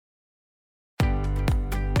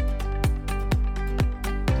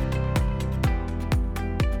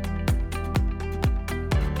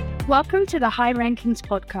Welcome to the High Rankings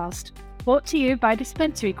podcast, brought to you by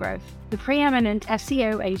Dispensary Growth, the preeminent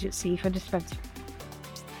SEO agency for dispensary.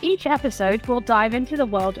 Each episode will dive into the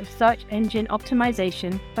world of search engine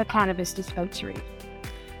optimization for cannabis dispensaries.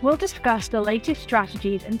 We'll discuss the latest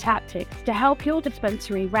strategies and tactics to help your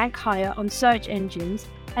dispensary rank higher on search engines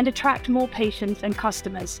and attract more patients and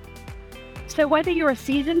customers. So whether you're a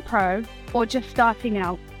seasoned pro or just starting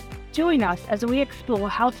out, join us as we explore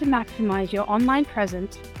how to maximize your online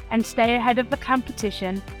presence and stay ahead of the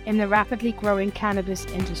competition in the rapidly growing cannabis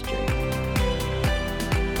industry.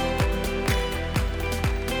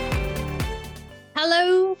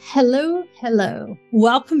 Hello.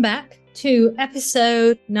 Welcome back to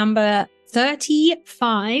episode number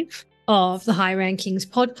 35 of the High Rankings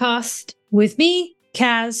podcast with me,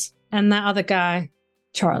 Kaz, and that other guy,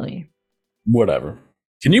 Charlie. Whatever.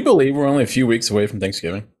 Can you believe we're only a few weeks away from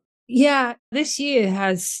Thanksgiving? Yeah, this year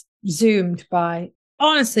has zoomed by.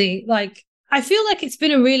 Honestly, I feel like it's been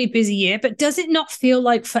a really busy year, but does it not feel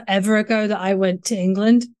like forever ago that I went to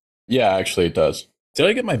England? Yeah, actually it does. Did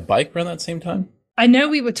I get my bike around that same time? I know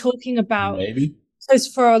we were talking about, maybe, because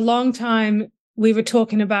for a long time we were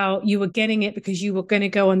talking about you were getting it because you were going to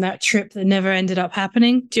go on that trip that never ended up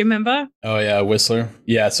happening. Do you remember? Oh yeah, Whistler.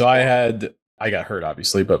 Yeah, so I got hurt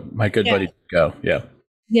obviously, but my good buddy did go. Yeah.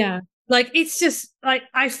 Yeah. It's just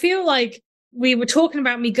I feel like we were talking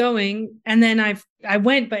about me going and then I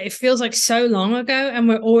went, but it feels like so long ago and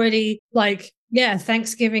we're already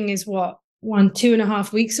Thanksgiving is what?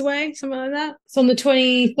 2.5 weeks away, something like that. It's on the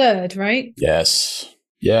 23rd, right? Yes.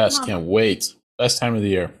 Can't wait. Best time of the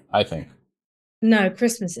year, I think. No,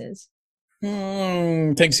 Christmas is.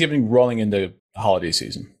 Thanksgiving rolling into holiday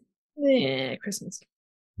season. Yeah, Christmas.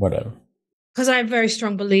 Whatever. Because I have very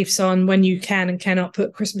strong beliefs on when you can and cannot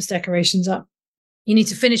put Christmas decorations up. You need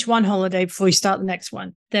to finish one holiday before you start the next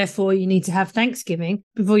one. Therefore, you need to have Thanksgiving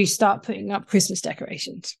before you start putting up Christmas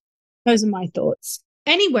decorations. Those are my thoughts.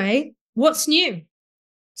 Anyway, what's new?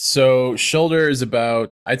 So shoulder is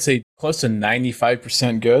about, I'd say close to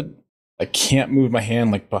 95% good. I can't move my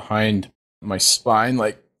hand behind my spine,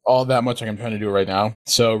 all that much like I'm trying to do it right now.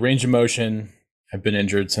 So range of motion, I've been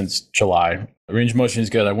injured since July. Range of motion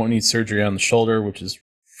is good. I won't need surgery on the shoulder, which is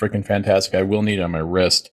freaking fantastic. I will need it on my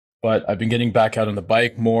wrist. But I've been getting back out on the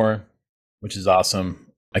bike more, which is awesome.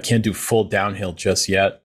 I can't do full downhill just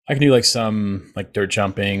yet. I can do some dirt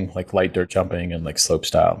jumping, light dirt jumping and slope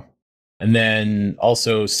style. And then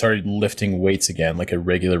also started lifting weights again, a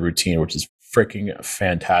regular routine, which is freaking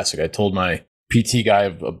fantastic. I told my PT guy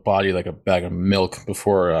of a body like a bag of milk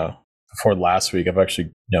before last week. I've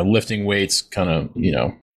actually, lifting weights kind of,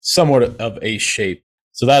 somewhat of a shape.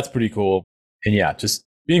 So that's pretty cool. And yeah, just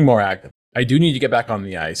being more active. I do need to get back on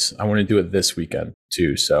the ice. I want to do it this weekend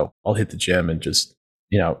too. So I'll hit the gym and just,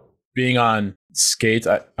 being on skates.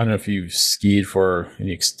 I don't know if you've skied for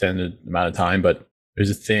any extended amount of time, but there's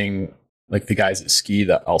a thing the guys that ski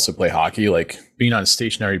that also play hockey, being on a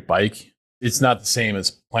stationary bike. It's not the same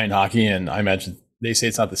as playing hockey. And I imagine they say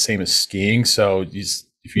it's not the same as skiing. So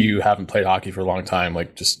if you haven't played hockey for a long time,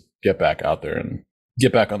 just get back out there and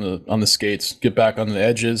get back on the skates, get back on the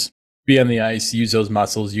edges, be on the ice, use those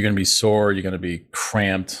muscles. You're going to be sore. You're going to be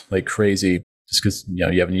cramped like crazy just because,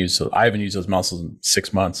 I haven't used those muscles in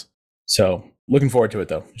 6 months. So looking forward to it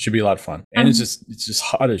though. It should be a lot of fun. And it's just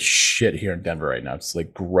hot as shit here in Denver right now. It's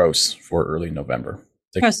gross for early November.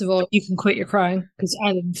 First of all, you can quit your crying because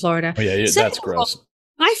I live in Florida. Oh yeah, that's gross.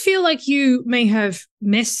 I feel like you may have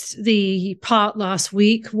missed the part last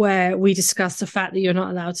week where we discussed the fact that you're not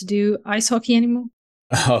allowed to do ice hockey anymore.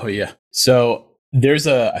 Oh yeah. So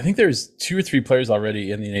I think there's 2 or 3 players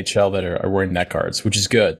already in the NHL that are wearing neck guards, which is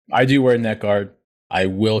good. I do wear a neck guard. I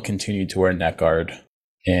will continue to wear a neck guard.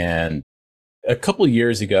 And a couple of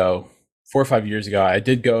years ago, 4 or 5 years ago, I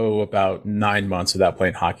did go about 9 months without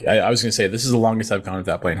playing hockey. I was going to say this is the longest I've gone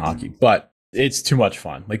without playing hockey, but it's too much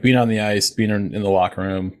fun. Being on the ice, being in the locker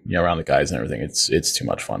room, around the guys and everything. It's too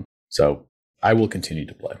much fun. So I will continue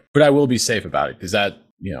to play, but I will be safe about it because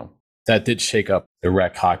that did shake up the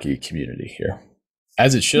rec hockey community here,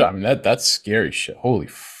 as it should. I mean, that's scary shit. Holy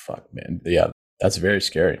fuck, man. Yeah, that's very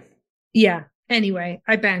scary. Yeah. Anyway,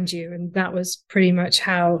 I banned you, and that was pretty much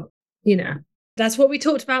how, that's what we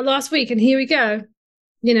talked about last week. And here we go.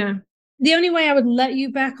 The only way I would let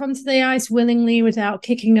you back onto the ice willingly without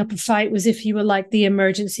kicking up a fight was if you were the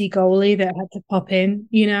emergency goalie that had to pop in,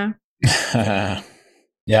 Yeah,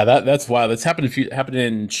 that's wild. That's happened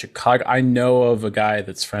in Chicago. I know of a guy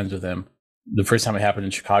that's friends with him. The first time it happened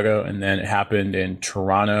in Chicago, and then it happened in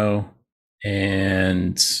Toronto,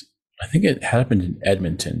 and I think it happened in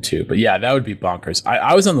Edmonton too. But yeah, that would be bonkers.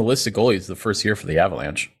 I was on the list of goalies the first year for the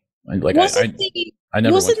Avalanche. Like wasn't I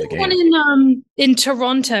never went to the the one game. in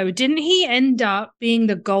Toronto? Didn't he end up being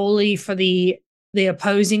the goalie for the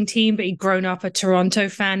opposing team, but he'd grown up a Toronto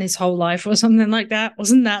fan his whole life or something like that?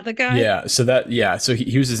 Wasn't that the guy? Yeah. So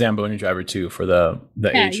he was a Zamboni driver too for the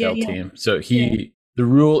AHL team. So the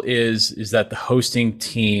rule is that the hosting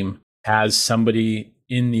team has somebody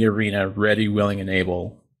in the arena ready, willing, and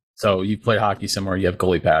able. So you play hockey somewhere, you have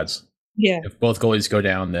goalie pads. Yeah. If both goalies go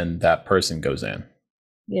down, then that person goes in.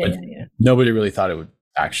 Yeah. Nobody really thought it would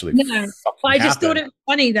actually. No, I just thought it was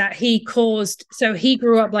funny that he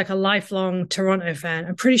grew up like a lifelong Toronto fan.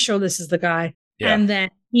 I'm pretty sure this is the guy. Yeah. And then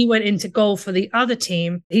he went into goal for the other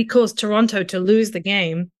team. He caused Toronto to lose the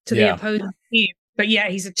game to the opposing team. But yeah,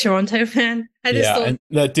 he's a Toronto fan. And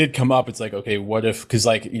that did come up. It's like, okay, what if, because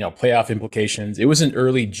like, playoff implications, it was in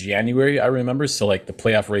early January, I remember. So like the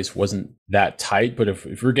playoff race wasn't that tight. But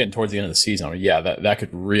if we're getting towards the end of the season, that could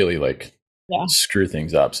really screw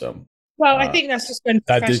things up. So. Well, I think that's just been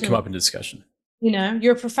that did come up in discussion.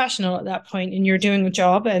 You're a professional at that point and you're doing a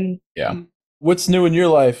job. And what's new in your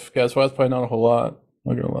life, guys? Well, that's probably not a whole lot.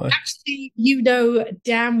 I'm not gonna lie. Actually, you know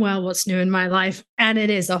damn well what's new in my life, and it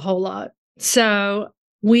is a whole lot. So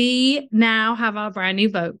we now have our brand new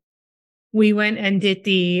boat. We went and did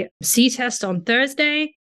the sea test on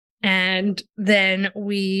Thursday, and then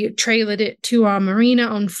we trailered it to our marina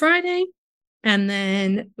on Friday. And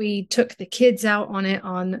then we took the kids out on it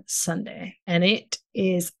on Sunday, and it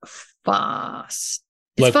is fast.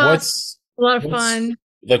 It's fast. A lot of fun.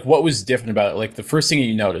 Like, what was different about it? Like, the first thing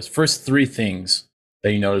you noticed, first three things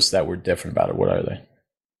that you noticed that were different about it, what are they?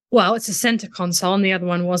 Well, it's a center console, and the other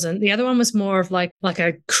one wasn't. The other one was more of like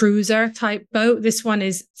a cruiser type boat. This one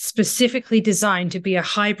is specifically designed to be a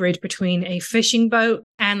hybrid between a fishing boat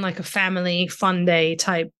and like a family fun day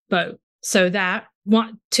type boat. So that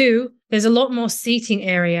there's a lot more seating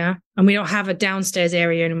area, and we don't have a downstairs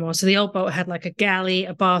area anymore. So the old boat had like a galley,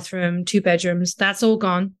 a bathroom, 2 bedrooms. That's all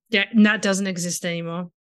gone. Yeah, and that doesn't exist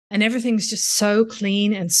anymore. And everything's just so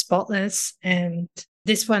clean and spotless. And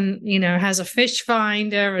this one, has a fish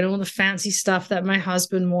finder and all the fancy stuff that my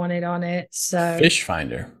husband wanted on it. So fish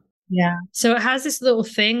finder. Yeah. So it has this little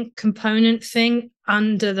component thing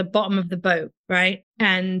under the bottom of the boat, right?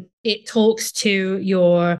 And it talks to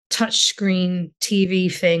your touchscreen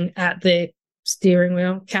TV thing at the steering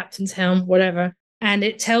wheel, captain's helm, whatever. And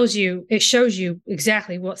it shows you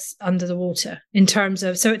exactly what's under the water in terms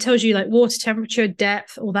of, so it tells you like water temperature,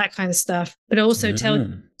 depth, all that kind of stuff. But it also tells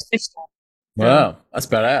you fish stuff. Wow, that's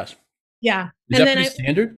badass. Yeah. Is that pretty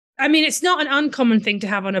standard? I mean, it's not an uncommon thing to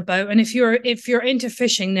have on a boat. And if you're into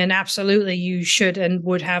fishing, then absolutely you should and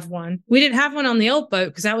would have one. We didn't have one on the old boat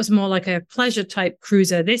because that was more like a pleasure type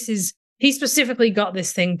cruiser. He specifically got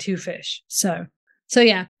this thing to fish. So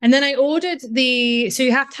yeah. And then I ordered so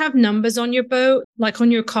you have to have numbers on your boat. Like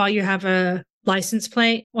on your car, you have a license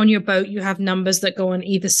plate. On your boat, you have numbers that go on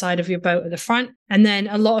either side of your boat at the front. And then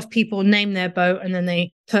a lot of people name their boat and then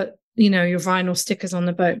they put, your vinyl stickers on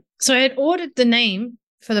the boat. So I had ordered the name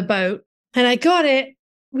for the boat and I got it.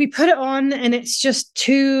 We put it on and it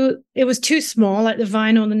was too small. Like the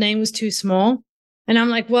vinyl, the name was too small. And I'm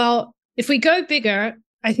like, well, if we go bigger,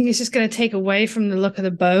 I think it's just going to take away from the look of the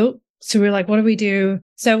boat. So we're like, what do we do?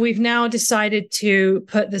 So we've now decided to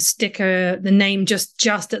put the name just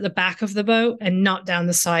at the back of the boat and not down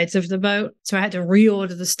the sides of the boat. So I had to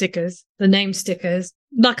reorder the name stickers.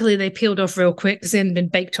 Luckily, they peeled off real quick because they hadn't been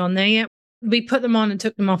baked on there yet. We put them on and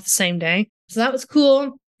took them off the same day. So that was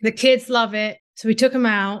cool. The kids love it. So we took them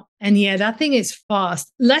out. And yeah, that thing is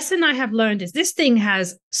fast. Lesson I have learned is this thing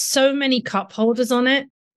has so many cup holders on it.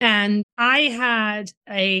 And I had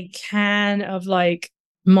a can of like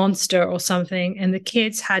Monster or something, and the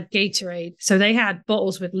kids had Gatorade. So they had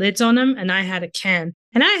bottles with lids on them, and I had a can.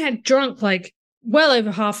 And I had drunk like well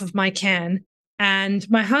over half of my can. And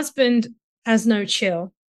my husband has no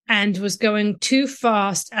chill and was going too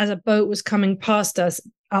fast as a boat was coming past us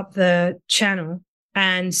up the channel.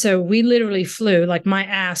 And so we literally flew, like my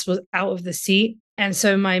ass was out of the seat. And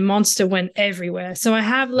so my Monster went everywhere. So I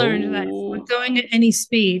have learned that if we're going at any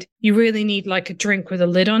speed, you really need like a drink with a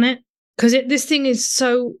lid on it. Because this thing is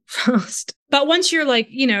so fast. But once you're like,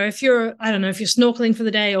 if you're snorkeling for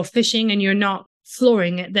the day or fishing and you're not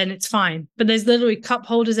flooring it, then it's fine. But there's literally cup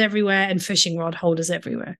holders everywhere and fishing rod holders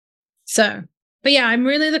everywhere. So, but yeah, I'm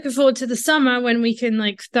really looking forward to the summer when we can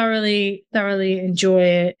like thoroughly enjoy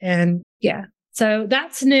it. And yeah, so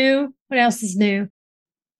that's new. What else is new?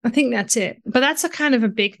 I think that's it. But that's a kind of a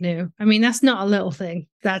big new. I mean, that's not a little thing.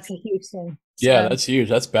 That's a huge thing. Yeah, that's huge.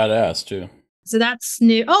 That's badass too. So that's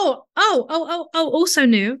new. Oh, also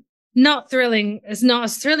new. not thrilling. It's not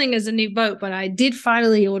as thrilling as a new boat, but I did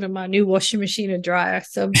finally order my new washing machine and dryer.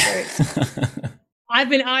 So I'm very excited. I've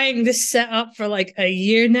been eyeing this setup for like a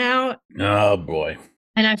year now. Oh boy.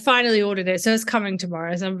 And I finally ordered it. So it's coming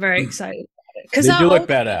tomorrow. So I'm very excited about it. Because they do look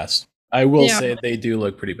badass. I will say they do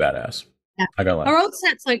look pretty badass. Yeah. I gotta lie. Our old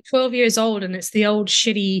set's like 12 years old, and it's the old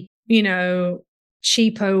shitty,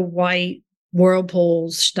 cheapo white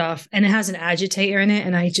Whirlpool stuff, and it has an agitator in it.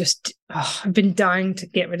 And I've been dying to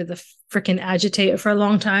get rid of the freaking agitator for a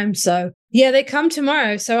long time. So yeah, they come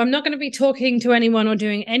tomorrow. So I'm not going to be talking to anyone or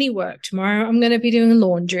doing any work tomorrow. I'm going to be doing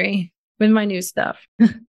laundry with my new stuff.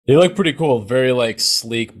 They look pretty cool. Very like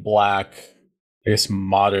sleek, black, I guess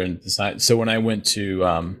modern design. So when I went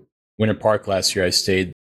to Winter Park last year, I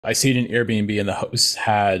stayed in Airbnb, and the host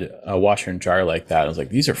had a washer and dryer like that. I was like,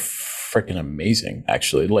 these are freaking amazing,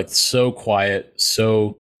 actually. Like so quiet,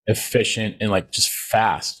 so efficient, and like just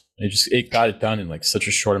fast. It got it done in like such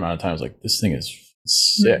a short amount of time. I was like, this thing is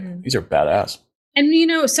sick. Mm-hmm. These are badass.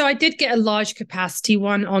 And so I did get a large capacity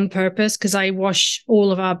one on purpose because I wash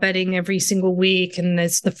all of our bedding every single week, and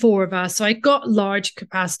there's the 4 of us. So I got large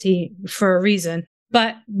capacity for a reason.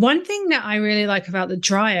 But one thing that I really like about the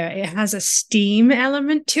dryer, it has a steam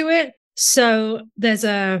element to it. So there's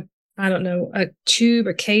a tube,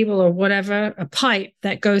 a cable or whatever, a pipe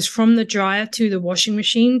that goes from the dryer to the washing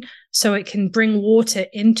machine. So it can bring water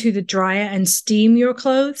into the dryer and steam your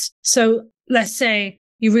clothes. So let's say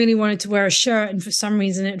you really wanted to wear a shirt and for some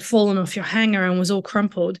reason it had fallen off your hanger and was all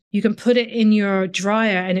crumpled. You can put it in your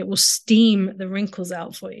dryer and it will steam the wrinkles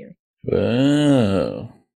out for you.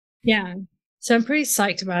 Wow. Yeah. So I'm pretty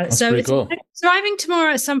psyched about it. That's pretty cool. It's arriving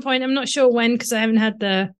tomorrow at some point. I'm not sure when because I haven't had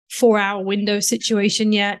the 4-hour window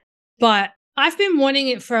situation yet. But I've been wanting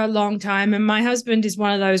it for a long time. And my husband is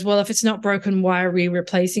one of those, well, if it's not broken, why are we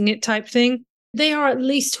replacing it type thing? They are at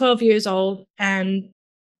least 12 years old. And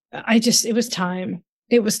it was time.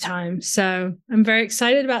 It was time. So I'm very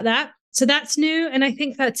excited about that. So that's new. And I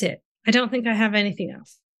think that's it. I don't think I have anything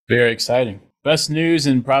else. Very exciting. Best news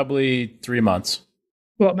in probably 3 months.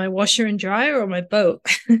 What, my washer and dryer or my boat?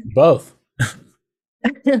 Both.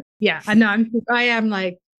 Yeah, I know. I'm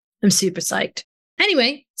super psyched.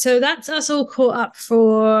 Anyway, so that's us all caught up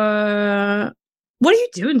for... What are you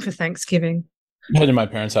doing for Thanksgiving? I'm heading to my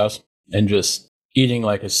parents' house and just eating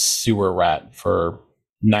like a sewer rat for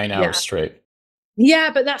 9 hours straight.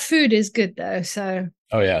 Yeah, but that food is good though, so...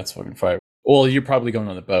 Oh yeah, it's fucking fire. Well, you're probably going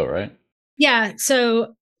on the boat, right? Yeah,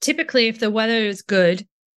 so typically if the weather is good,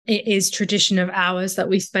 it is tradition of ours that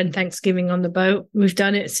we spend Thanksgiving on the boat. We've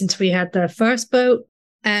done it since we had the first boat.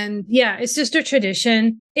 And yeah, it's just a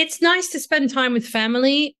tradition. It's nice to spend time with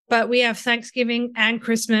family, but we have Thanksgiving and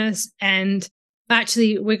Christmas. And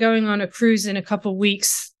actually, we're going on a cruise in a couple of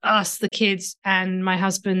weeks, us, the kids, and my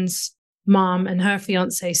husband's mom and her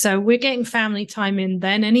fiance. So we're getting family time in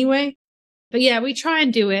then anyway. But yeah, we try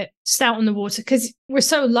and do it just out on the water because we're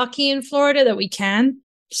so lucky in Florida that we can.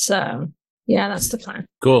 So yeah, that's the plan.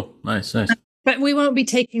 Cool. Nice. But we won't be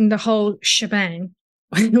taking the whole shebang.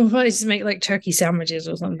 We'll probably just make like turkey sandwiches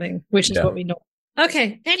or something, which is what we know.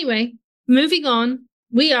 Okay. Anyway, moving on.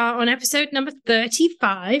 We are on episode number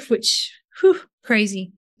 35, which,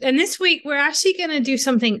 crazy. And this week, we're actually going to do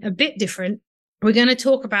something a bit different. We're going to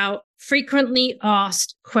talk about frequently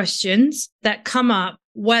asked questions that come up,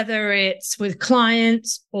 whether it's with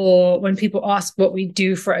clients or when people ask what we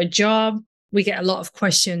do for a job. We get a lot of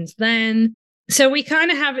questions then. So we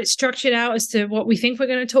kind of have it structured out as to what we think we're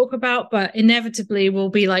going to talk about, but inevitably we'll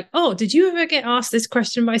be like, oh, did you ever get asked this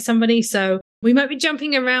question by somebody? So we might be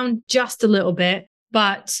jumping around just a little bit,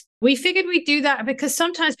 but we figured we'd do that because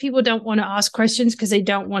sometimes people don't want to ask questions because they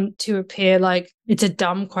don't want to appear like it's a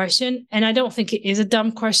dumb question. And I don't think it is a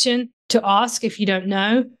dumb question to ask if you don't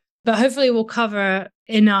know, but hopefully we'll cover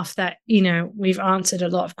enough that, we've answered a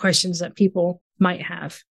lot of questions that people might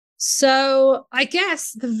have. So I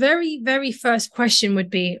guess the very, very first question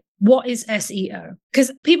would be, what is SEO?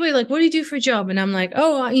 Because people are like, what do you do for a job? And I'm like,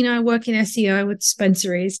 oh, I work in SEO with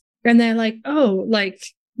dispensaries. And they're like, oh, like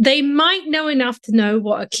they might know enough to know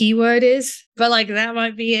what a keyword is, but like that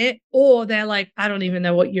might be it. Or they're like, I don't even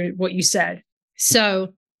know what you said.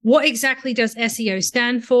 So what exactly does SEO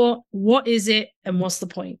stand for? What is it? And what's the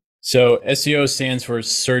point? So SEO stands for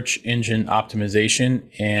search engine optimization,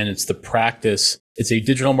 and it's the practice. It's a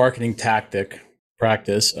digital marketing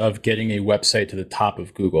practice of getting a website to the top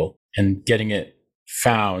of Google and getting it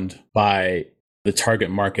found by the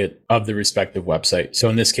target market of the respective website. So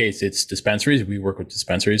in this case, it's dispensaries. We work with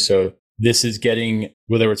dispensaries. So this is getting,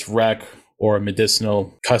 whether it's rec or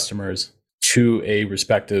medicinal customers, to a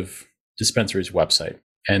respective dispensary's website.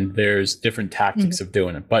 And there's different tactics of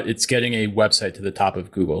doing it, but it's getting a website to the top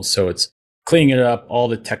of Google. So it's cleaning it up, all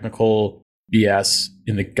the technical BS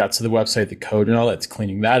in the guts of the website, the code and all that's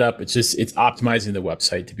cleaning that up. It's optimizing the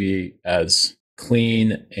website to be as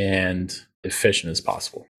clean and efficient as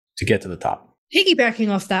possible to get to the top. Piggybacking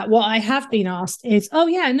off that, what I have been asked is, oh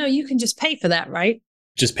yeah, no, you can just pay for that, right?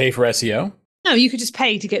 Just pay for SEO? No, you could just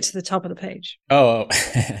pay to get to the top of the page. Oh,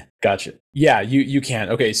 gotcha. Yeah, you can.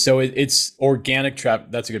 Okay, so it's organic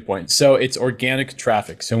traffic. That's a good point. So it's organic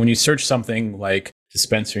traffic. So when you search something like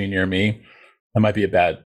dispensary near me, that might be a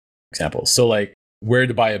bad example. So like where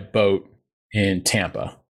to buy a boat in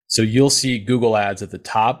Tampa. So you'll see Google ads at the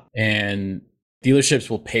top, and dealerships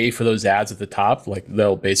will pay for those ads at the top. Like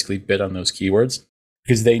they'll basically bid on those keywords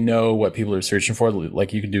because they know what people are searching for.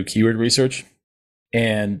 Like you can do keyword research,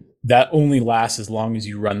 and that only lasts as long as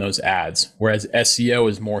you run those ads. Whereas SEO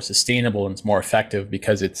is more sustainable and it's more effective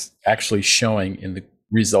because it's actually showing in the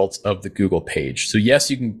results of the Google page. So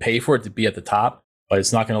yes, you can pay for it to be at the top, but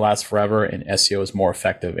it's not going to last forever. And SEO is more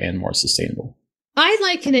effective and more sustainable. I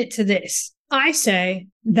liken it to this. I say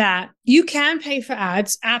that you can pay for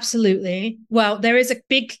ads. Absolutely. Well, there is a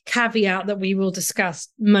big caveat that we will discuss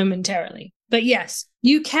momentarily. But yes,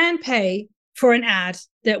 you can pay for an ad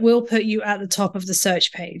that will put you at the top of the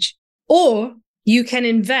search page, or you can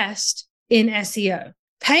invest in SEO.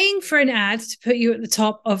 Paying for an ad to put you at the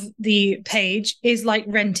top of the page is like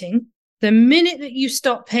renting. The minute that you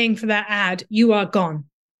stop paying for that ad, you are gone.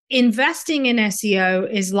 Investing in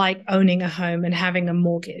SEO is like owning a home and having a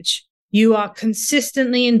mortgage. You are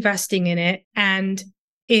consistently investing in it. And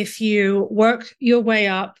if you work your way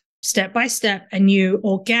up step by step and you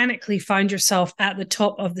organically find yourself at the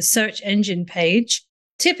top of the search engine page,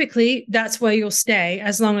 typically that's where you'll stay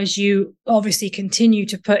as long as you obviously continue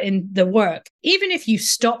to put in the work. Even if you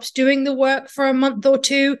stopped doing the work for a month or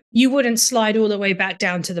two, you wouldn't slide all the way back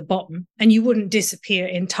down to the bottom and you wouldn't disappear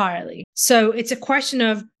entirely. So it's a question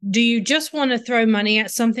of, do you just want to throw money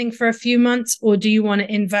at something for a few months, or do you want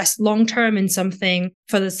to invest long-term in something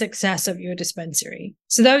for the success of your dispensary?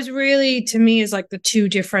 So those really, to me, is like the two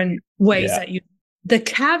different ways that the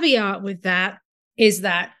caveat with that is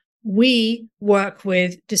that we work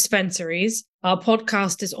with dispensaries. Our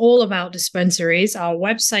podcast is all about dispensaries. Our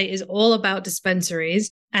website is all about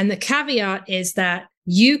dispensaries. And the caveat is that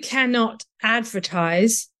you cannot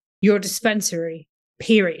advertise your dispensary,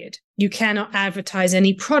 period. You cannot advertise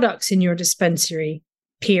any products in your dispensary,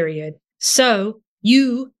 period. So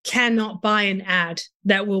you cannot buy an ad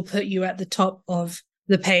that will put you at the top of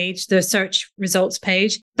the page, the search results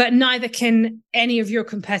page, but neither can any of your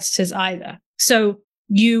competitors either. So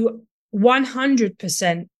you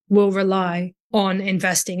 100% will rely on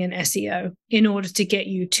investing in SEO in order to get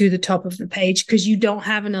you to the top of the page because you don't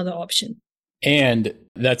have another option. And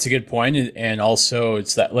that's a good point. And also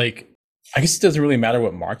it's that, like, I guess it doesn't really matter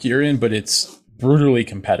what market you're in, but it's brutally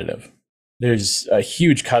competitive. There's a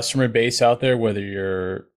huge customer base out there, whether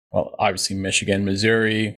you're, well, obviously Michigan,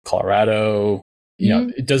 Missouri, Colorado,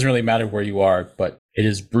 it doesn't really matter where you are, but it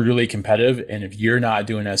is brutally competitive. And if you're not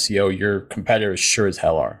doing SEO, your competitors sure as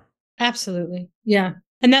hell are. Absolutely. Yeah.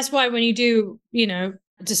 And that's why when you do,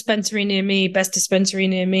 dispensary near me, best dispensary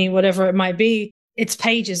near me, whatever it might be, it's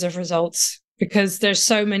pages of results because there's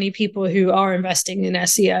so many people who are investing in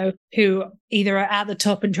SEO who either are at the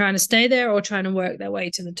top and trying to stay there or trying to work their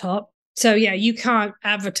way to the top. So yeah, you can't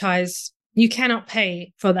advertise. You cannot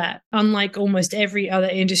pay for that. Unlike almost every other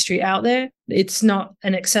industry out there, it's not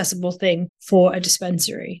an accessible thing for a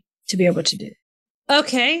dispensary to be able to do.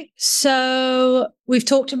 Okay, so we've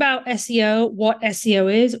talked about SEO, what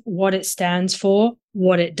SEO is, what it stands for,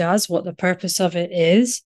 what it does, what the purpose of it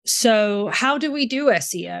is. So how do we do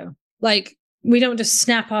SEO? Like, we don't just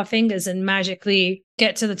snap our fingers and magically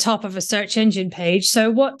get to the top of a search engine page. So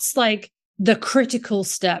what's like the critical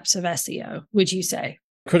steps of SEO, would you say?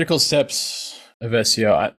 Critical steps of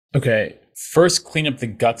SEO. Okay. First, clean up the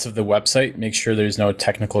guts of the website. Make sure there's no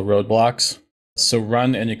technical roadblocks. So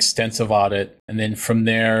run an extensive audit. And then from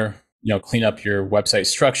there, clean up your website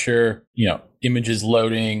structure, images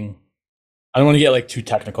loading. I don't want to get like too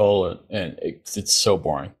technical and it's so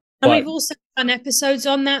boring. And we've also done episodes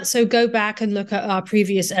on that. So go back and look at our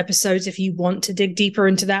previous episodes if you want to dig deeper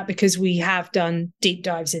into that, because we have done deep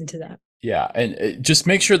dives into that. Yeah. And just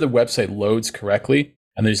make sure the website loads correctly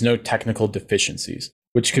and there's no technical deficiencies,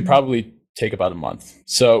 which could probably take about a month.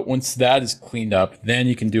 So once that is cleaned up, then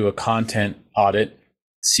you can do a content audit,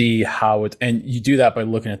 see how it, and you do that by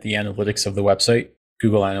looking at the analytics of the website,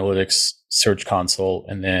 Google Analytics, Search Console,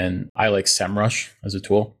 and then I like SEMrush as a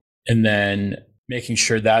tool. And then making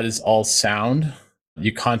sure that is all sound.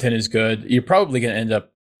 Your content is good. You're probably going to end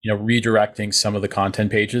up redirecting some of the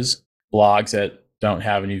content pages, blogs that don't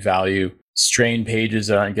have any value, strain pages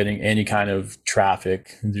that aren't getting any kind of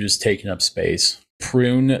traffic, they're just taking up space.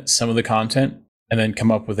 Prune some of the content and then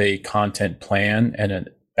come up with a content plan and a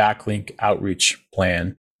backlink outreach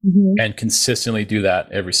plan and consistently do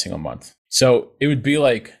that every single month. So it would be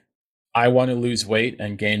like, I want to lose weight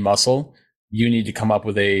and gain muscle. You need to come up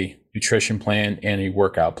with a nutrition plan and a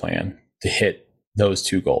workout plan to hit those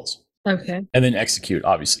two goals. Okay. And then execute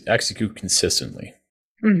consistently.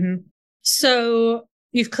 So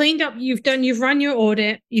you've cleaned up, you've run your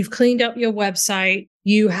audit, you've cleaned up your website,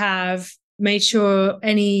 you have made sure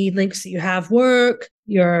any links that you have work,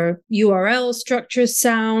 your URL structure is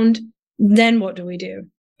sound. Then what do we do?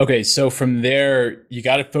 Okay, so from there, you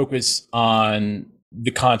got to focus on the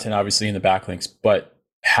content, obviously, in the backlinks, but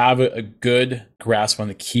have a good grasp on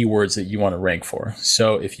the keywords that you want to rank for.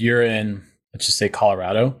 So if you're in, let's just say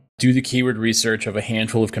Colorado, do the keyword research of a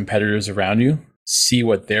handful of competitors around you, see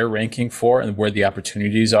what they're ranking for and where the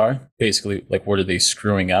opportunities are. Basically, like, what are they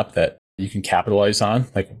screwing up that you can capitalize on?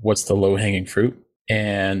 Like, what's the low-hanging fruit?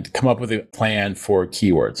 And come up with a plan for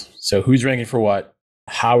keywords. So who's ranking for what?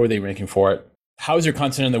 How are they ranking for it? How is your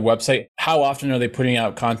content on their website? How often are they putting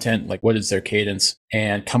out content? Like, what is their cadence?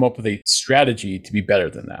 And come up with a strategy to be better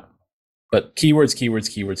than that. But keywords.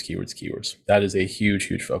 That is a huge,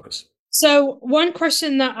 huge focus. So one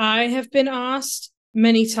question that I have been asked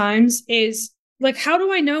many times is, like, how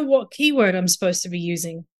do I know what keyword I'm supposed to be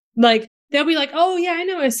using? Like, they'll be like, oh, yeah, I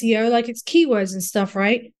know SEO. Like, it's keywords and stuff,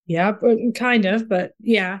 right? Yeah, kind of, but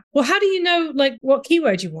yeah. Well, how do you know, like, what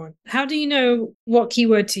keyword you want? How do you know what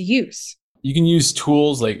keyword to use? You can use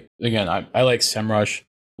tools like, again, I like SEMrush.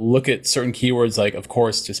 Look at certain keywords like, of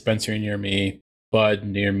course, dispensary near me, bud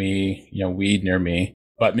near me, weed near me.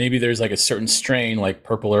 But maybe there's like a certain strain like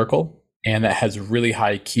purple Urkel, and that has really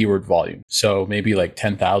high keyword volume. So maybe like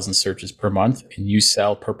 10,000 searches per month, and you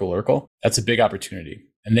sell purple Urkel. That's a big opportunity.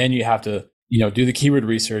 And then you have to, do the keyword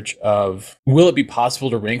research of, will it be possible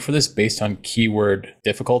to rank for this based on keyword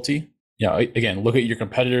difficulty? Again, look at your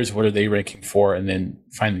competitors. What are they ranking for? And then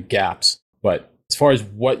find the gaps. But as far as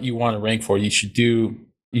what you want to rank for, you should do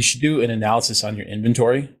an analysis on your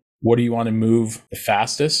inventory. What do you want to move the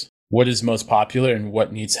fastest? What is most popular and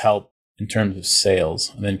what needs help in terms of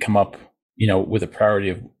sales? And then come up, with a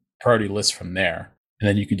priority list from there. And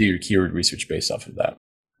then you can do your keyword research based off of that.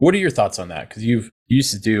 What are your thoughts on that? Because you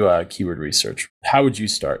used to do keyword research. How would you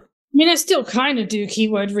start? I mean, I still kind of do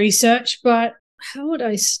keyword research, but how would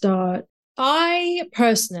I start? I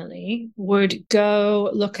personally would go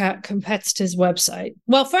look at competitors' website.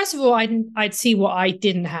 Well, first of all, I'd see what I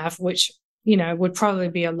didn't have, which, would probably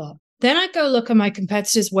be a lot. Then I'd go look at my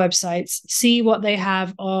competitors' websites, see what they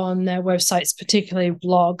have on their websites, particularly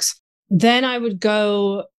blogs. Then I would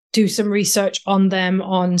go do some research on them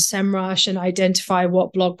on SEMrush and identify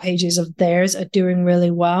what blog pages of theirs are doing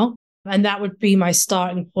really well. And that would be my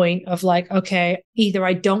starting point of like, okay, either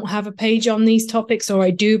I don't have a page on these topics or I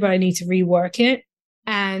do, but I need to rework it.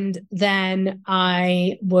 And then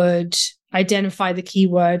I would identify the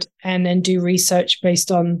keyword and then do research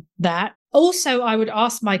based on that. Also, I would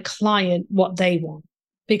ask my client what they want,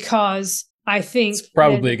 because I think it's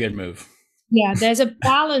probably a good move. Yeah, there's a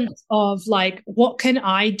balance of like, what can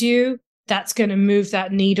I do that's going to move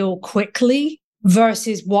that needle quickly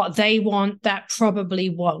versus what they want that probably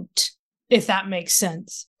won't, if that makes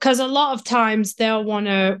sense. Because a lot of times they'll want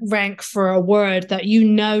to rank for a word that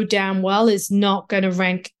damn well is not going to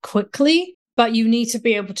rank quickly, but you need to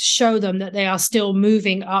be able to show them that they are still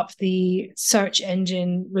moving up the search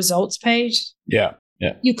engine results page. Yeah.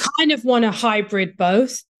 You kind of want to hybrid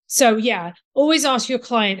both. So yeah, always ask your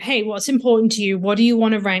client, hey, what's important to you? What do you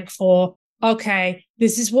want to rank for? Okay,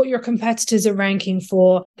 this is what your competitors are ranking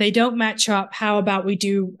for. They don't match up. How about we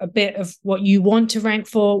do a bit of what you want to rank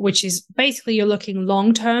for, which is basically you're looking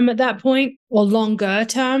long term at that point or longer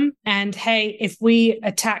term. And hey, if we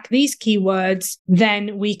attack these keywords,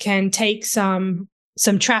 then we can take some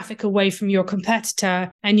traffic away from your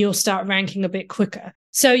competitor and you'll start ranking a bit quicker.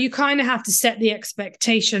 So you kind of have to set the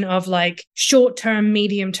expectation of like short-term,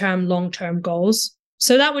 medium-term, long-term goals.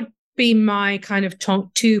 So that would be my kind of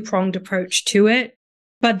two-pronged approach to it.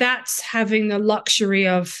 But that's having the luxury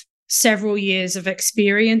of several years of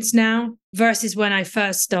experience now versus when I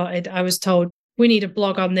first started, I was told, we need a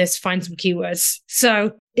blog on this, find some keywords.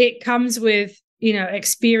 So it comes with,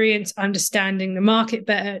 experience, understanding the market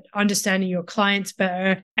better, understanding your clients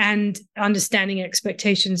better, and understanding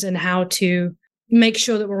expectations and how to make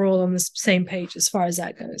sure that we're all on the same page as far as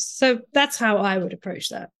that goes. So that's how I would approach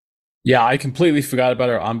that. Yeah, I completely forgot about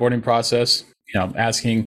our onboarding process.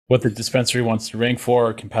 Asking what the dispensary wants to rank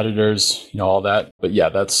for, competitors, all that. But yeah,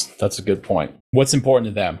 that's a good point. What's important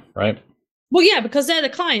to them, right? Well, yeah, because they're the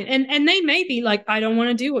client and they may be like, I don't want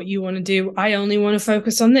to do what you want to do. I only want to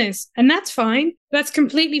focus on this. And that's fine. That's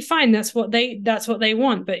completely fine. That's what they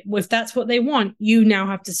want. But if that's what they want, you now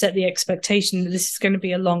have to set the expectation that this is going to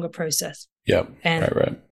be a longer process. Yep.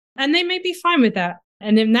 Right. And they may be fine with that.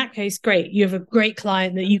 And in that case, great. You have a great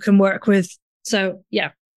client that you can work with. So,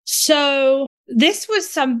 yeah. So this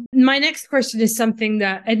was my next question is something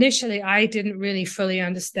that initially I didn't really fully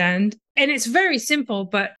understand. And it's very simple,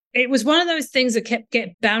 but it was one of those things that kept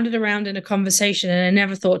getting bounded around in a conversation and I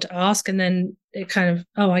never thought to ask. And then it kind of,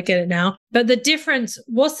 I get it now. But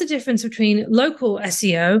what's the difference between local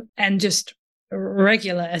SEO and just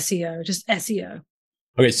regular SEO, just SEO?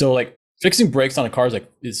 Okay. So like fixing brakes on a car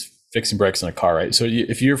is fixing brakes on a car, right? So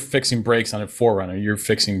if you're fixing brakes on a 4Runner, you're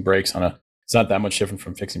fixing brakes on it's not that much different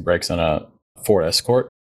from fixing brakes on a Ford Escort.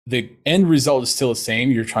 The end result is still the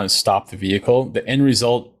same. You're trying to stop the vehicle. The end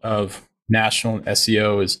result of national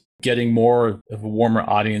SEO is getting more of a warmer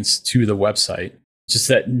audience to the website. Just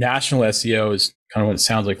that national SEO is kind of what it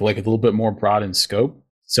sounds like a little bit more broad in scope.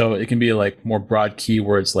 So it can be like more broad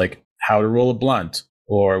keywords like how to roll a blunt,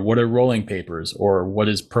 or what are rolling papers, or what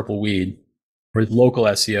is purple weed. Where local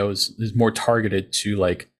SEO is more targeted to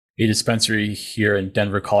like a dispensary here in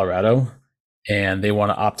Denver, Colorado, and they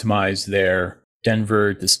want to optimize their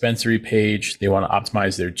Denver dispensary page. They want to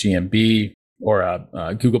optimize their GMB or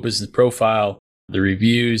a Google business profile, the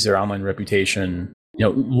reviews, their online reputation,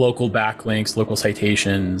 local backlinks, local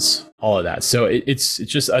citations, all of that. So it's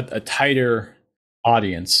just a tighter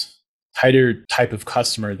audience, tighter type of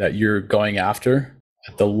customer that you're going after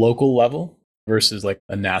at the local level versus like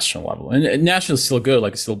a national level. And national is still good,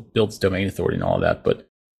 like it still builds domain authority and all of that. But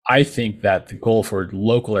I think that the goal for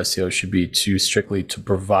local SEO should be to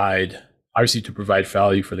provide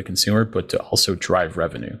value for the consumer, but to also drive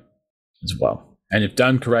revenue as well. And if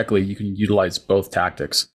done correctly, you can utilize both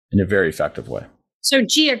tactics in a very effective way. So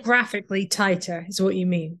geographically tighter is what you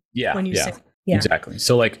mean? Yeah. When you say, exactly.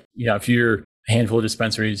 So like, if you're a handful of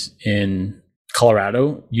dispensaries in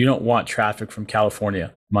Colorado, you don't want traffic from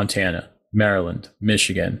California, Montana, Maryland,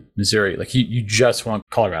 Michigan, Missouri. Like you just want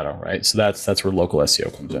Colorado, right? So that's where local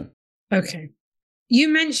SEO comes in. Okay. You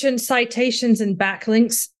mentioned citations and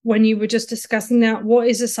backlinks when you were just discussing that. What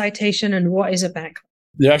is a citation and what is a backlink?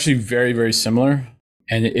 They're actually very, very similar.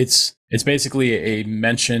 And it's basically a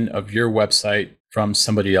mention of your website from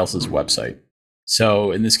somebody else's website.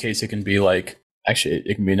 So in this case, it can be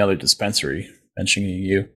it can be another dispensary mentioning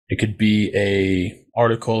you. It could be a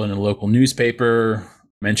article in a local newspaper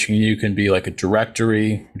mentioning you. Can be like a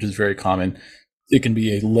directory, which is very common. It can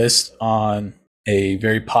be a list on a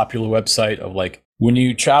very popular website of like, when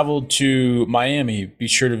you travel to Miami, be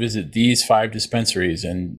sure to visit these 5 dispensaries,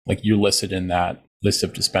 and like you listed in that list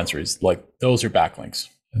of dispensaries. Like those are backlinks,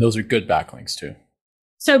 and those are good backlinks too.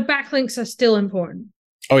 So backlinks are still important.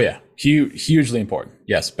 Oh yeah, hugely important.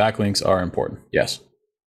 Yes, backlinks are important. Yes.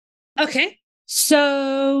 Okay.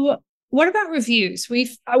 So what about reviews?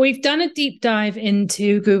 We've done a deep dive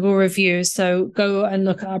into Google reviews. So go and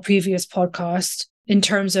look at our previous podcast in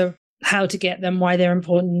terms of how to get them, why they're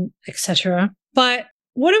important, etc. But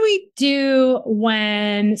what do we do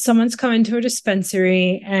when someone's come into a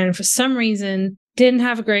dispensary and for some reason didn't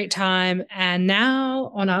have a great time, and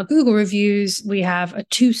now on our Google reviews we have a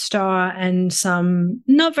 2-star and some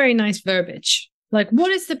not very nice verbiage? Like,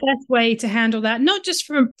 what is the best way to handle that? Not just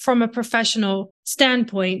from a professional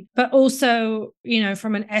standpoint, but also,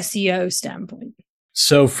 from an SEO standpoint.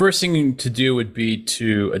 So first thing to do would be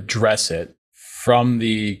to address it from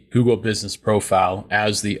the Google business profile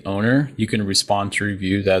as the owner. You can respond to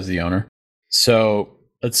reviews as the owner. So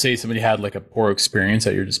let's say somebody had like a poor experience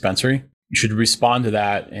at your dispensary. You should respond to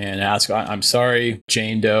that and ask, I'm sorry,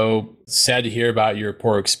 Jane Doe, sad to hear about your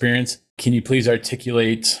poor experience. Can you please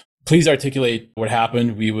articulate what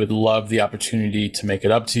happened? We would love the opportunity to make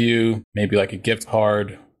it up to you, maybe like a gift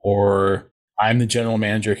card, or I'm the general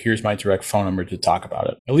manager. Here's my direct phone number to talk about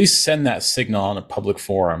it. At least send that signal on a public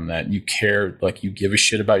forum that you care, like you give a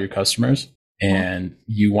shit about your customers and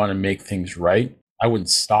you want to make things right. I wouldn't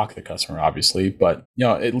stalk the customer, obviously, but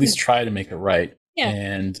at least try to make it right. Yeah.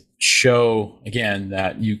 And show again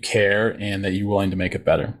that you care and that you're willing to make it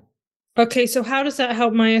better. Okay, so how does that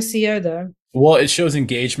help my SEO though? Well, it shows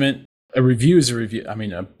engagement. A review is a review. I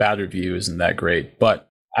mean, a bad review isn't that great,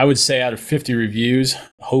 but I would say out of 50 reviews,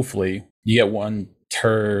 hopefully you get one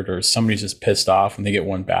turd or somebody's just pissed off and they get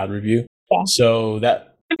one bad review. Yeah. So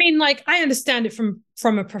that, I mean, like, I understand it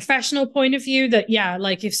from a professional point of view that, yeah,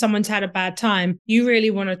 like if someone's had a bad time, you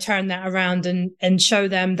really want to turn that around and show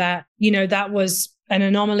them that, that was an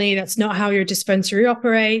anomaly. That's not how your dispensary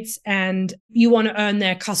operates. And you want to earn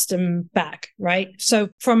their custom back, right? So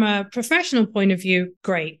from a professional point of view,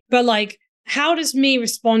 great. But like, how does me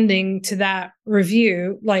responding to that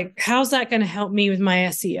review, like, how's that going to help me with my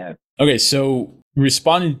SEO? Okay, so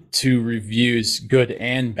responding to reviews, good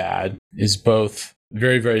and bad, is both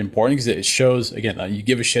very, very important because it shows, again, you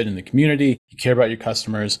give a shit in the community, you care about your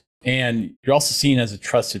customers, and you're also seen as a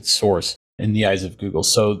trusted source in the eyes of Google.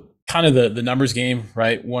 So kind of the numbers game,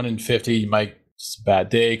 right? 1 in 50, you might, it's a bad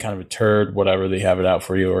day, kind of a turd, whatever, they have it out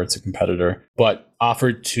for you, or it's a competitor, but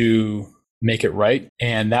offered to make it right.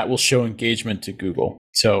 And that will show engagement to Google.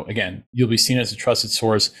 So again, you'll be seen as a trusted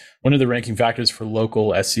source. One of the ranking factors for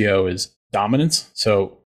local SEO is dominance.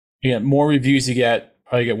 So again, more reviews you get,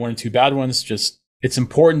 probably get 1 or 2 bad ones. Just, it's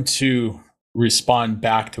important to respond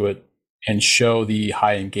back to it and show the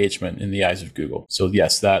high engagement in the eyes of Google. So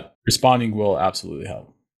yes, that responding will absolutely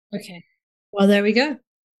help. Okay. Well, there we go.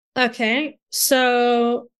 Okay.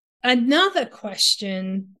 So another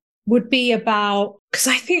question would be about, because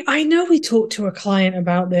I know we talked to a client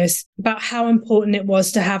about this, about how important it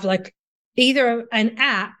was to have like either an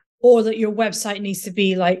app or that your website needs to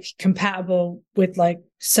be like compatible with like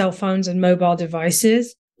cell phones and mobile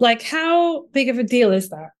devices. Like, how big of a deal is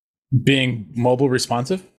that? Being mobile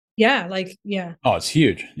responsive? Yeah. Like, yeah. Oh, it's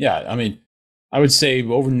huge. Yeah. I mean, I would say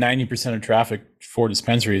over 90% of traffic for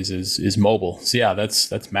dispensaries is mobile. So yeah,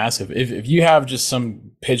 that's massive. If you have just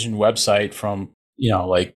some pigeon website from,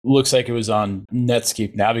 like looks like it was on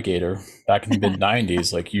Netscape Navigator back in the mid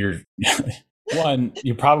 90s, like you're one,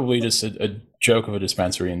 you're probably just a joke of a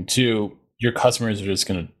dispensary, and two, your customers are just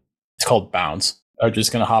it's called bounce, are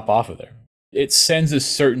just gonna hop off of there. It sends a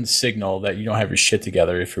certain signal that you don't have your shit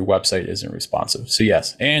together if your website isn't responsive. So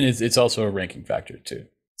yes, and it's also a ranking factor too.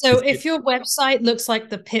 So if your website looks like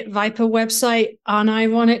the Pit Viper website,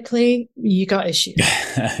 unironically, you got issues.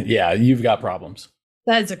 Yeah, you've got problems.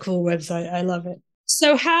 That's a cool website. I love it.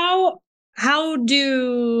 So how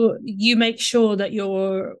do you make sure that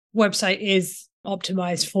your website is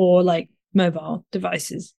optimized for like mobile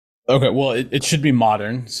devices? Okay, well, it should be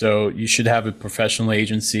modern. So you should have a professional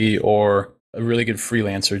agency or a really good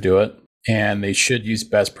freelancer do it. And they should use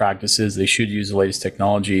best practices. They should use the latest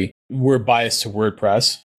technology. We're biased to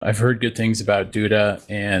WordPress. I've heard good things about Duda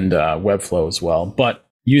and Webflow as well. But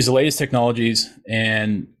use the latest technologies,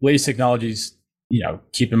 and latest technologies,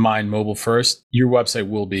 keep in mind mobile first. Your website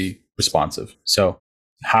will be responsive. So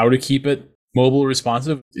how to keep it mobile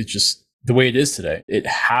responsive? It's just the way it is today. It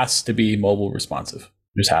has to be mobile responsive.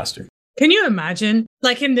 It just has to. Can you imagine,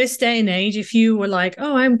 like in this day and age, if you were like,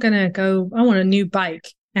 oh, I want a new bike.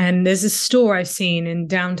 And there's a store I've seen in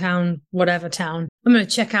downtown, whatever town. I'm going to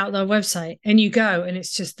check out their website. And you go, and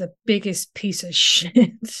it's just the biggest piece of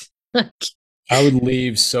shit. I would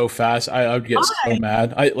leave so fast. I would get so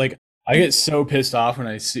mad. I get so pissed off when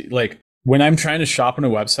I see, like, when I'm trying to shop on a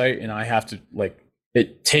website and I have to, like,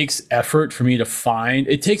 it takes effort for me to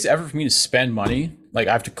spend money. Like,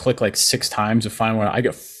 I have to click like 6 times to find one. I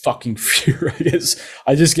get fucking furious.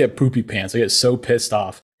 I just get poopy pants. I get so pissed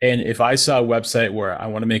off. And if I saw a website where I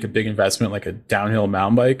want to make a big investment, like a downhill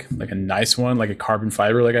mountain bike, like a nice one, like a carbon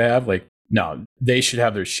fiber, like I have, like, no, they should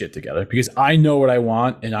have their shit together, because I know what I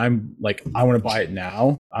want. And I'm like, I want to buy it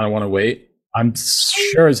now. I don't want to wait. I'm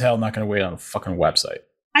sure as hell not going to wait on a fucking website.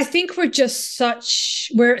 I think we're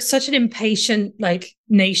such an impatient like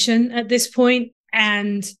nation at this point.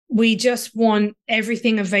 And we just want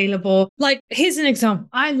everything available. Like, here's an example.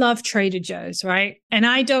 I love Trader Joe's, right? And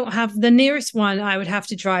I don't have the nearest one. I would have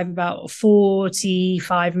to drive about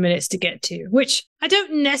 45 minutes to get to, which I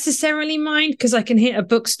don't necessarily mind because I can hit a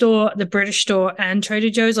bookstore, the British store, and Trader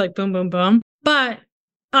Joe's, like boom, boom, boom. But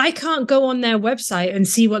I can't go on their website and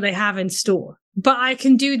see what they have in store. But I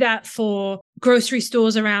can do that for grocery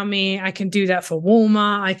stores around me. I can do that for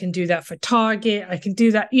Walmart. I can do that for Target. I can do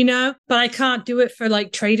that, but I can't do it for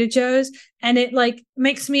like Trader Joe's. And it like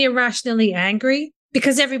makes me irrationally angry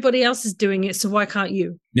because everybody else is doing it. So why can't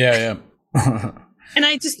you? Yeah. And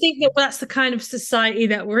I just think that that's the kind of society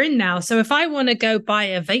that we're in now. So if I want to go buy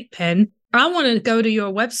a vape pen, I want to go to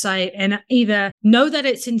your website and either know that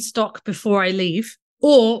it's in stock before I leave,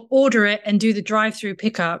 or order it and do the drive-through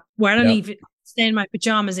pickup where I don't even stay in my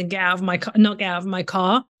pajamas and not get out of my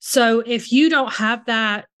car. So if you don't have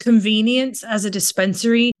that convenience as a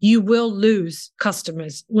dispensary, you will lose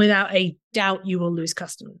customers. Without a doubt, you will lose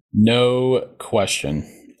customers. No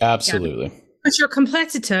question. Absolutely. Yeah. But your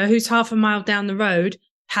competitor, who's half a mile down the road,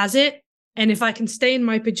 has it. And if I can stay in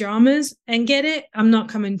my pajamas and get it, I'm not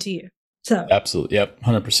coming to you. So absolutely. Yep.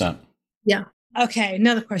 100%. Yeah. Okay.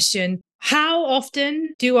 Another question. How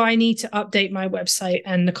often do I need to update my website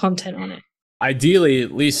and the content on it? ideally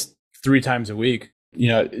at least 3 times a week,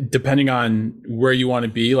 depending on where you want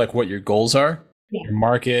to be, like what your goals are, your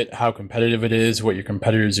market, how competitive it is, what your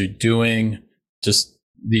competitors are doing, just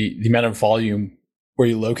the amount of volume where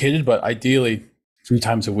you're located, but ideally 3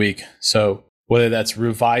 times a week. So whether that's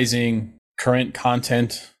revising current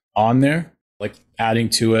content on there, like adding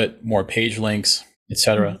to it more page links,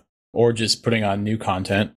 etc., or just putting on new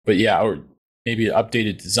content, but or maybe an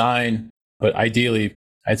updated design, but ideally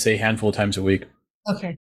I'd say a handful of times a week.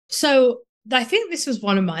 Okay. So I think this was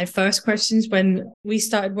one of my first questions when we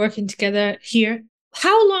started working together here.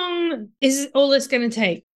 How long is all this going to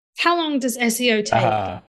take? How long does SEO take?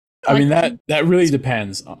 I mean, that really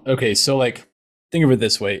depends. Okay, so like, think of it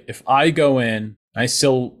this way. If I go in, I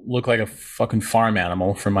still look like a fucking farm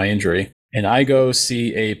animal from my injury, and I go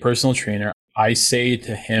see a personal trainer, I say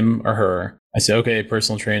to him or her, I say, okay,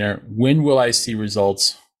 personal trainer, when will I see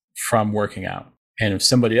results from working out? And if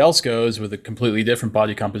somebody else goes with a completely different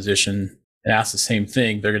body composition and asks the same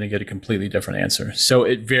thing, they're going to get a completely different answer. So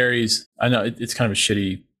it varies. I know it's kind of a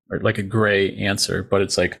shitty or like a gray answer, but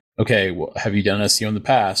it's like, okay, well, have you done SEO in the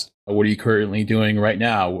past? What are you currently doing right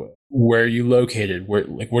now? Where are you located? What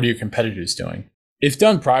are your competitors doing? If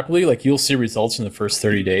done properly, like you'll see results in the first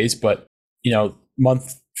 30 days, but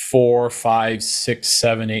month 4, 5, 6,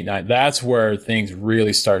 7, 8, 9, that's where things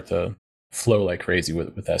really start to flow like crazy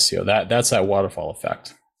with SEO. That's that waterfall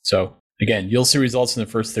effect. So again, you'll see results in the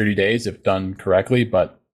first 30 days if done correctly,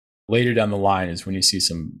 but later down the line is when you see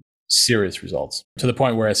some serious results, to the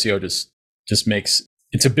point where SEO just makes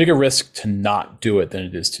it's a bigger risk to not do it than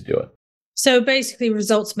it is to do it. So basically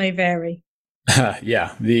results may vary.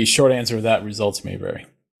 Yeah, the short answer of that, results may vary.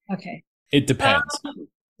 Okay. It depends.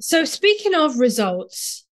 So speaking of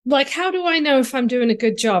results, like how do I know if I'm doing a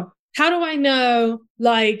good job? How do I know,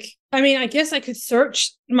 I guess I could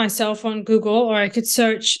search myself on Google, or I could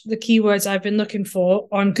search the keywords I've been looking for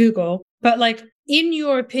on Google. But in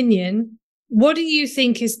your opinion, what do you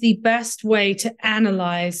think is the best way to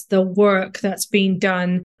analyze the work that's being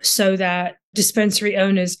done so that dispensary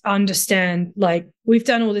owners understand, we've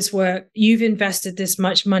done all this work, you've invested this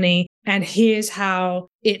much money, and here's how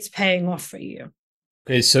it's paying off for you?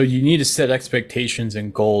 Okay, so you need to set expectations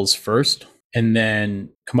and goals first, and then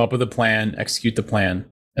come up with a plan, execute the plan.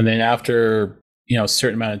 And then after, a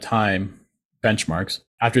certain amount of time, benchmarks.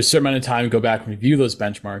 After a certain amount of time, go back and review those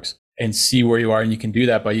benchmarks and see where you are. And you can do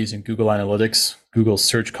that by using Google Analytics, Google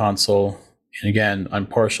Search Console. And again, I'm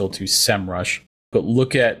partial to SEMrush, but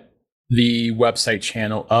look at the website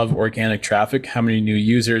channel of organic traffic, how many new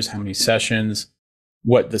users, how many sessions,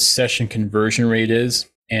 what the session conversion rate is,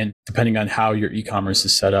 and depending on how your e-commerce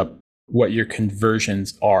is set up, what your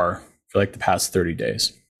conversions are for the past 30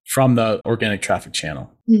 days from the organic traffic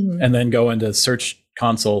channel. Mm-hmm. And then go into Search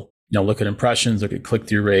Console, look at impressions, look at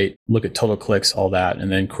click-through rate, look at total clicks, all that,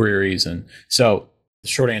 and then queries. And so the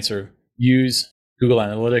short answer, use Google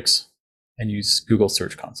Analytics and use Google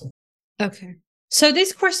Search Console. Okay. So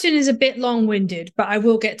this question is a bit long-winded, but I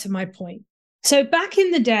will get to my point. So back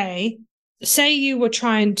in the day, say you were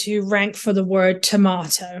trying to rank for the word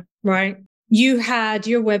tomato, right? You had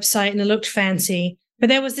your website and it looked fancy, but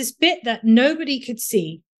there was this bit that nobody could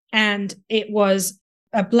see. And it was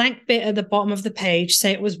a blank bit at the bottom of the page,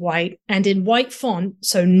 say it was white, and in white font,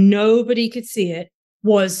 so nobody could see it,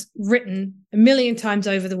 was written 1,000,000 times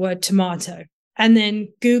over the word tomato. And then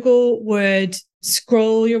Google would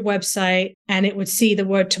scroll your website and it would see the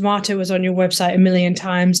word tomato was on your website 1,000,000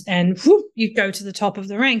 times, and whoop, you'd go to the top of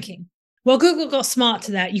the ranking. Well, Google got smart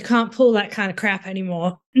to that. You can't pull that kind of crap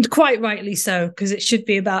anymore. And quite rightly so, because it should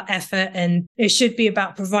be about effort and it should be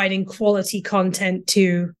about providing quality content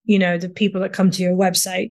to, the people that come to your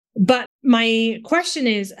website. But my question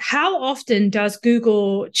is, how often does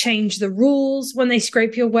Google change the rules when they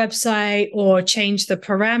scrape your website or change the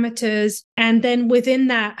parameters? And then within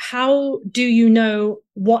that, how do you know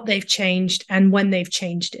what they've changed and when they've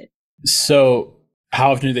changed it? So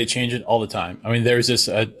how often do they change it? All the time. I mean, there's this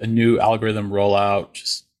a new algorithm rollout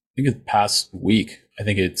just, I think the past week. I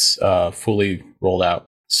think it's fully rolled out.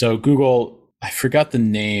 So Google, I forgot the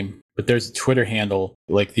name, but there's a Twitter handle,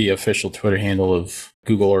 like the official Twitter handle of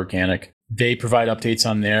Google Organic. They provide updates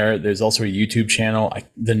on there. There's also a YouTube channel.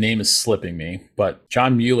 The name is slipping me, but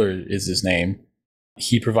John Mueller is his name.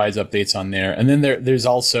 He provides updates on there. And then there's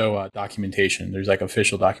also documentation. There's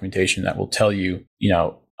official documentation that will tell you,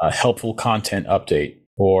 a helpful content update,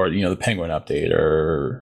 or, the Penguin update,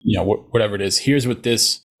 or, whatever it is. Here's what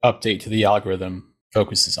this update to the algorithm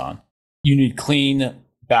focuses on. You need clean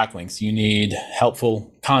backlinks. You need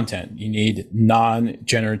helpful content. You need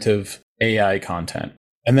non-generative AI content.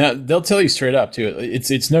 And that they'll tell you straight up too.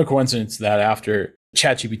 It's no coincidence that after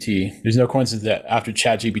ChatGPT. There's no coincidence that after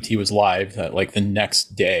ChatGPT was live, that like the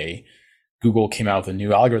next day, Google came out with a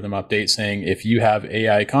new algorithm update saying if you have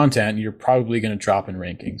AI content, you're probably going to drop in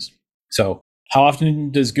rankings. So how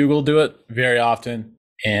often does Google do it? Very often.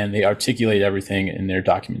 And they articulate everything in their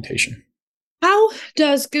documentation. How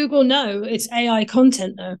does Google know it's AI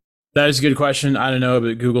content, though? That is a good question. I don't know,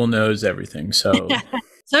 but Google knows everything. So,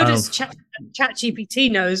 so does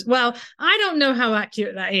ChatGPT knows. Well, I don't know how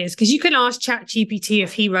accurate that is, because you can ask ChatGPT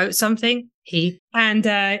if he wrote something, and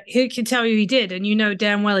he can tell you he did, and you know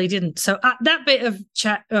damn well he didn't. So that bit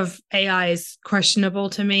of AI is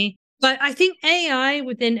questionable to me. But I think AI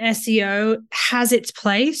within SEO has its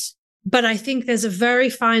place. But I think there's a very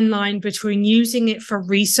fine line between using it for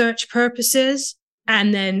research purposes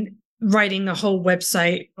and then writing a whole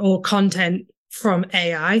website or content from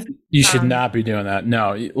AI. You should not be doing that.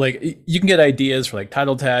 No, like you can get ideas for like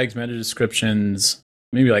title tags, meta descriptions,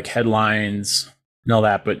 maybe like headlines and all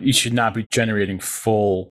that, but you should not be generating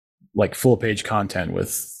full page content with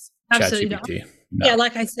ChatGPT. No. Yeah,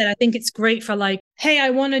 like I said, I think it's great for like, hey, I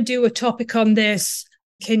want to do a topic on this.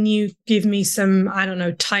 Can you give me some, I don't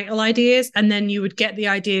know, title ideas? And then you would get the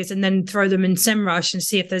ideas and then throw them in SEMrush and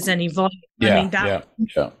see if there's any volume. Yeah.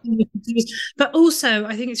 But also,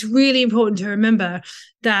 I think it's really important to remember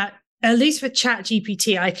that, at least with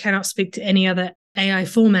ChatGPT, I cannot speak to any other AI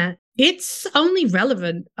format. It's only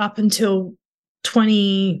relevant up until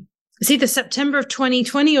it's either September of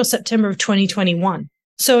 2020 or September of 2021.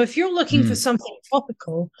 So if you're looking for something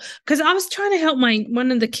topical, because I was trying to help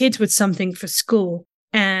one of the kids with something for school,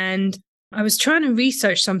 and I was trying to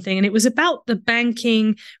research something, and it was about the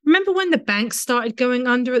banking. Remember when the banks started going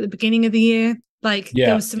under at the beginning of the year?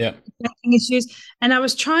 There was some banking issues, and I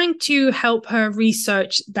was trying to help her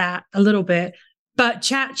research that a little bit, but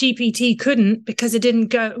ChatGPT couldn't, because it didn't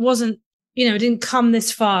come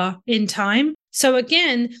this far in time. So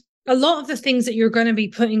again, a lot of the things that you're going to be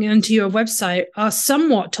putting onto your website are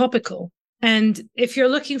somewhat topical. And if you're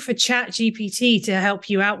looking for ChatGPT to help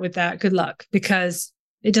you out with that, good luck, because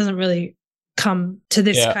it doesn't really come to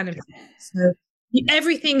this kind of thing. So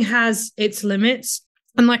everything has its limits.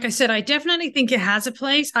 And like I said, I definitely think it has a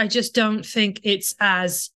place. I just don't think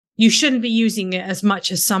you shouldn't be using it as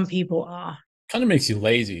much as some people are. Kind of makes you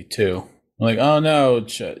lazy too. Like, oh no,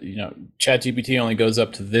 ChatGPT only goes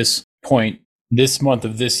up to this point this month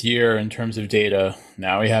of this year in terms of data.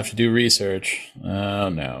 Now we have to do research. Oh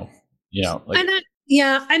no.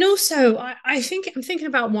 And also I think I'm thinking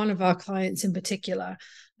about one of our clients in particular.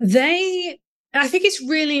 I think it's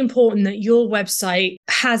really important that your website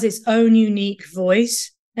has its own unique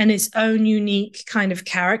voice and its own unique kind of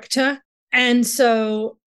character. And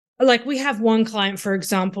so, like, we have one client, for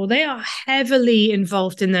example, they are heavily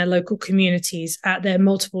involved in their local communities at their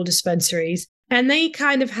multiple dispensaries, and they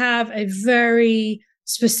kind of have a very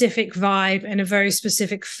specific vibe and a very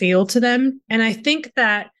specific feel to them. And I think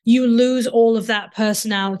that you lose all of that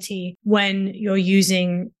personality when you're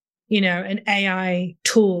using, an AI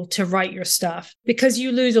tool to write your stuff, because you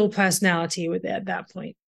lose all personality with it at that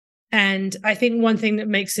point. And I think one thing that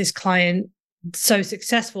makes this client so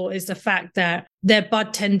successful is the fact that their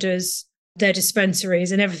bud tenders, their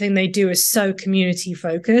dispensaries, and everything they do is so community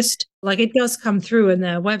focused. Like, it does come through in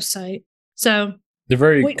their website. So they're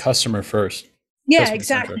very customer first. Yeah,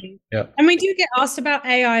 exactly. Yeah. And we do get asked about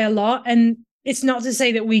AI a lot. And it's not to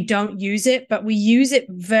say that we don't use it, but we use it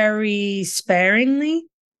very sparingly.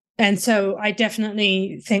 And so I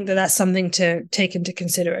definitely think that that's something to take into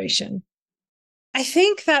consideration. I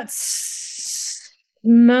think that's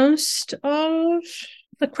most of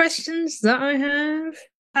the questions that I have.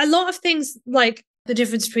 A lot of things, like the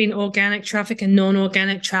difference between organic traffic and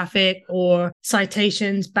non-organic traffic, or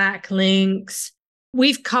citations, backlinks,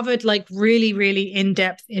 we've covered like really, really in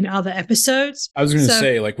depth in other episodes. I was going to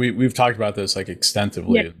say, like, we've talked about this like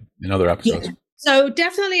extensively in other episodes. Yeah. So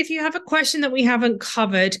definitely, if you have a question that we haven't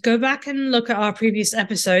covered, go back and look at our previous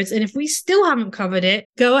episodes. And if we still haven't covered it,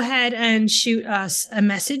 go ahead and shoot us a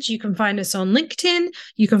message. You can find us on LinkedIn.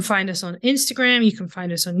 You can find us on Instagram. You can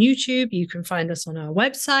find us on YouTube. You can find us on our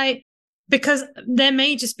website, because there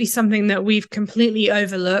may just be something that we've completely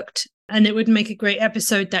overlooked, and it would make a great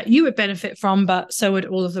episode that you would benefit from, but so would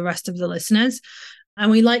all of the rest of the listeners. And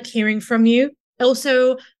we like hearing from you.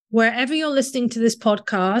 Also, wherever you're listening to this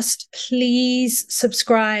podcast, please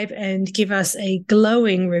subscribe and give us a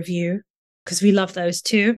glowing review, because we love those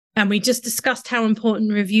too. And we just discussed how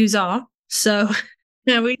important reviews are. So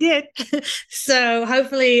yeah, we did. So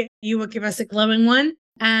hopefully you will give us a glowing one.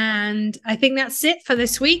 And I think that's it for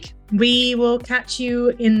this week. We will catch you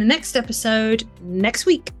in the next episode next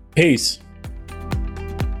week. Peace.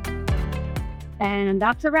 And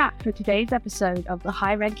that's a wrap for today's episode of the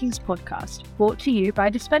High Rankings podcast, brought to you by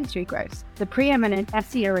Dispensary Growth, the preeminent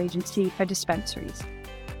SEO agency for dispensaries.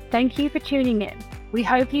 Thank you for tuning in. We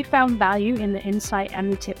hope you found value in the insight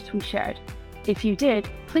and the tips we shared. If you did,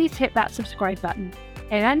 please hit that subscribe button.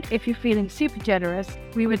 And if you're feeling super generous,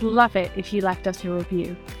 we would love it if you left us a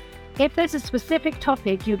review. If there's a specific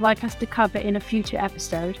topic you'd like us to cover in a future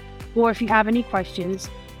episode, or if you have any questions,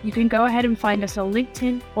 you can go ahead and find us on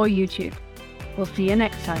LinkedIn or YouTube. We'll see you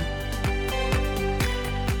next time.